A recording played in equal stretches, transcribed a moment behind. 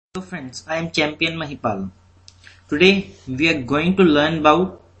Hello friends, I am Champion Mahipal. Today we are going to learn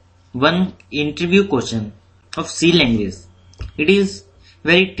about one interview question of C language. It is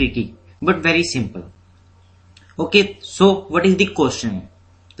very tricky but very simple. Okay, so what is the question?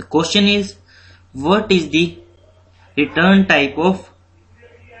 The question is, what is the return type of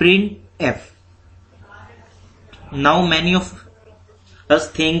printf? Now many of us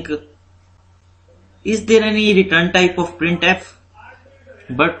think, is there any return type of printf?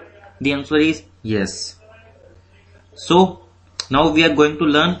 But the answer is yes. So now we are going to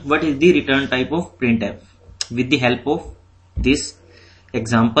learn what is the return type of printf with the help of this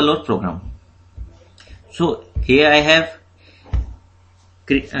example or program. So here I have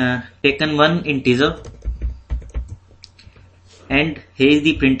taken one integer and here is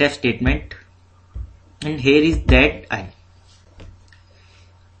the printf statement and here is that I.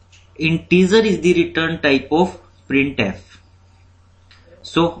 Integer is the return type of printf.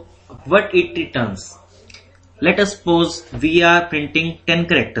 So what it returns? Let us suppose we are printing 10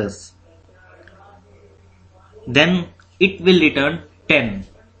 characters. Then it will return 10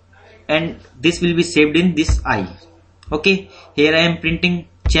 and this will be saved in this I. Okay, here I am printing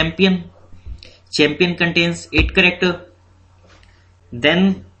champion. Champion contains 8 characters.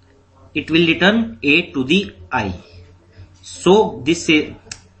 Then it will return A to the I. So this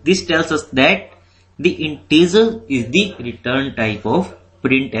tells us that the integer is the return type of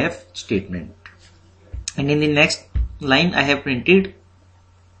printf statement. And in the next line I have printed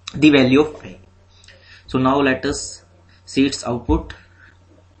the value of I. So now let us see its output.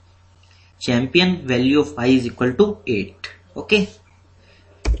 Champion value of I is equal to 8. Okay.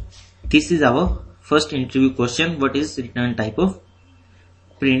 This is our first interview question. What is return type of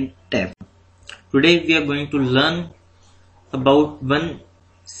printf? Today we are going to learn about one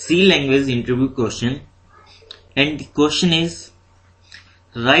C language interview question, and the question is,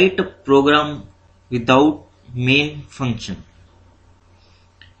 write a program without main function.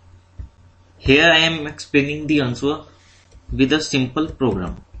 Here I am explaining the answer with a simple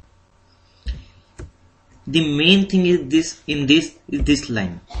program. The main thing is this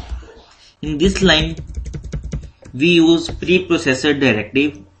line. In this line we use preprocessor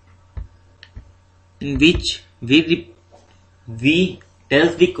directive, in which we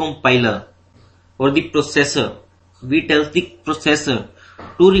tells the compiler or the processor, we tells the processor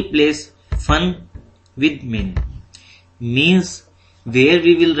to replace fun with main. Means where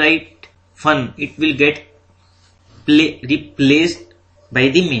we will write fun, it will get replaced by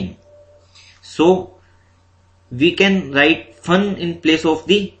the main. So we can write fun in place of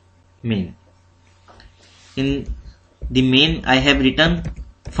the main. In the main I have written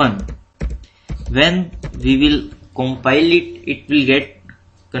fun. When we will compile it, it will get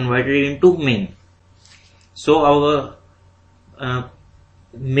converted into main. So our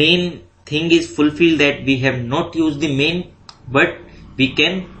main thing is fulfilled, that we have not used the main, but we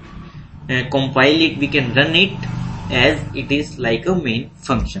can compile it, we can run it as it is like a main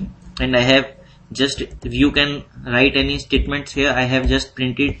function. And I have just, you can write any statements here. I have just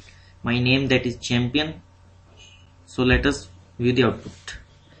printed my name, that is champion. So let us view the output.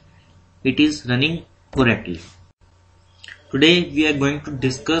 It is running correctly. Today we are going to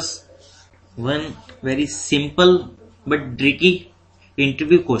discuss one very simple but tricky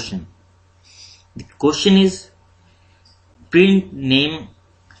interview question. The question is, print name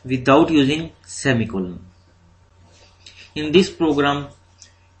without using semicolon. In this program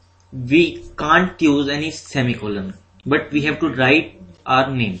we can't use any semicolon, but we have to write our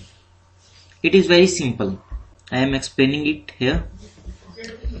name. It is very simple. I am explaining it here.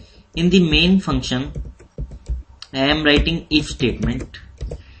 In the main function I am writing if statement,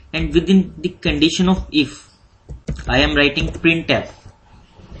 and within the condition of if I am writing printf,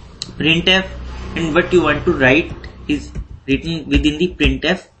 and what you want to write is written within the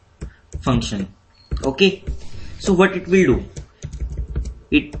printf function. Okay, so what it will do,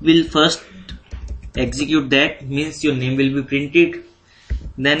 it will first execute that, means your name will be printed,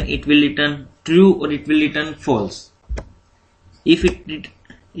 then it will return true or it will return false. If it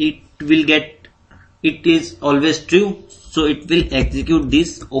will get, it is always true, so it will execute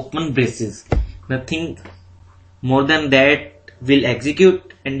this open braces. Nothing more than that will execute,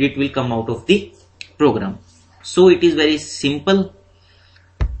 and it will come out of the program. So it is very simple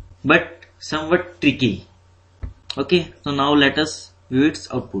but somewhat tricky. Okay, so now let us view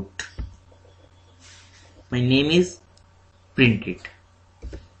its output. My name is printed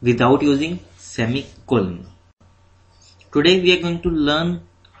without using semicolon. Today we are going to learn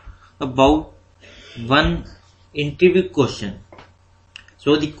about one interview question.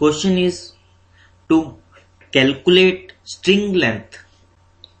 So the question is to calculate string length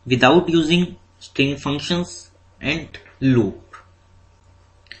without using string functions and loop.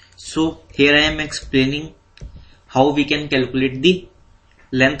 So here I am explaining how we can calculate the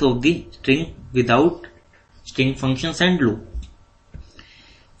length of the string without string functions and loop.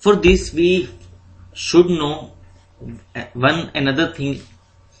 For this we should know another thing.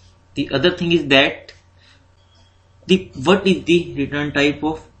 The other thing is that what is the return type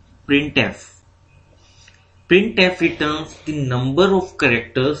of printf? Printf returns the number of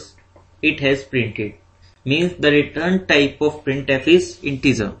characters it has printed. Means the return type of printf is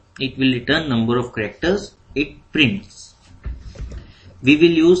integer. It will return number of characters it prints. We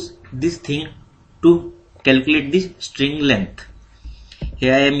will use this thing to calculate the string length.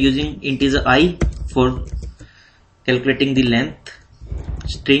 Here I am using integer I for calculating the length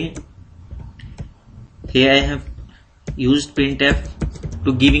string. Here I have used printf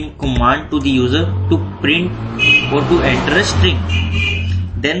to giving command to the user to print or to enter a string.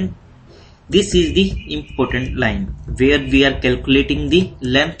 Then this is the important line where we are calculating the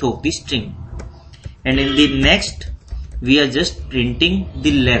length of the string, and in the next we are just printing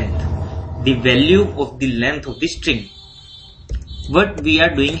the length, the value of the length of the string. What we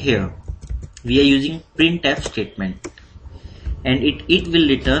are doing here, we are using printf statement, and it will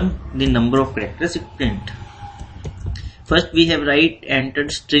return the number of characters it print. First we have write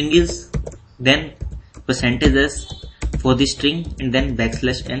entered string is, then percentage s for the string, and then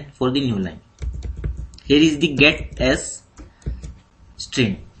backslash n for the new line. Here is the get s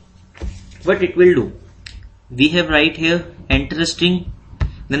string. What it will do, we have write here enter a string,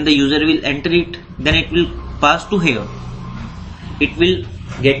 then the user will enter it, then it will pass to here. It will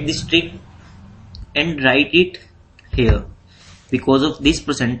get the string and write it here because of this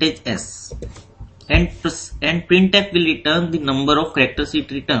percentage s, and printf will return the number of characters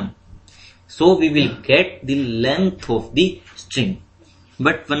it return. So we will get the length of the string.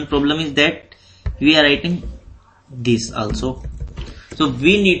 But one problem is that we are writing this also. So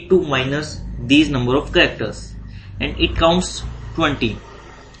we need to minus these number of characters, and it counts 20.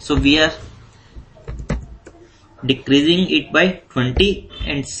 So we are decreasing it by 20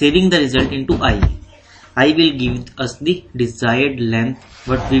 and saving the result into I. I will give us the desired length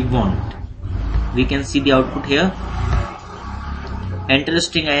what we want. We can see the output here. Enter a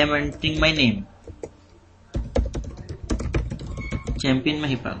string, I am entering my name, Champion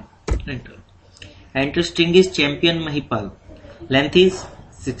Mahipal. Enter string is Champion Mahipal. Length is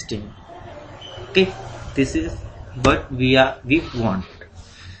 16. Okay, this is what we want.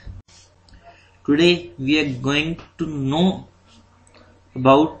 Today we are going to know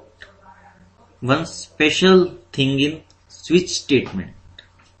about one special thing in switch statement.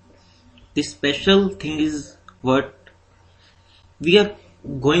 This special thing is what we are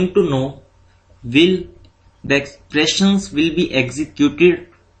going to know. Will the expressions will be executed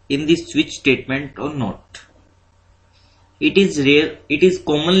in the switch statement or not? It is rare. It is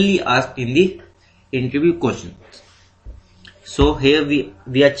commonly asked in the interview questions. So here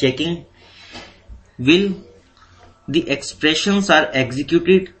we are checking, will the expressions are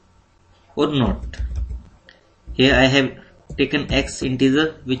executed or not. Here I have taken x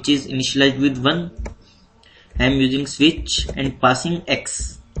integer which is initialized with 1. I am using switch and passing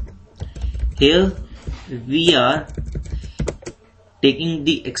x. Here we are taking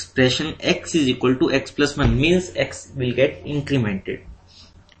the expression x is equal to x plus 1, means x will get incremented.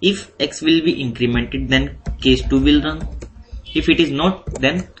 If x will be incremented, then case 2 will run. If it is not,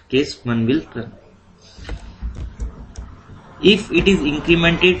 then case 1 will run. If it is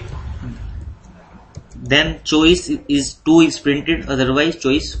incremented, then choice is 2 is printed, otherwise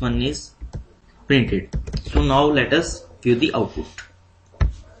choice 1 is printed. So now let us view the output.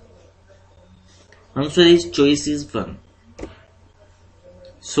 Answer is choice is 1.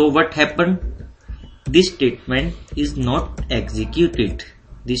 So what happened? This statement is not executed.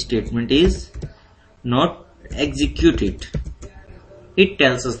 This statement is not executed. It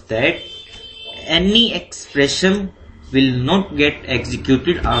tells us that any expression will not get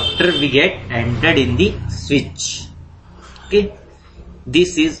executed after we get entered in the switch. Okay,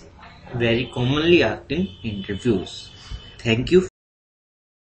 this is very commonly asked in interviews. Thank you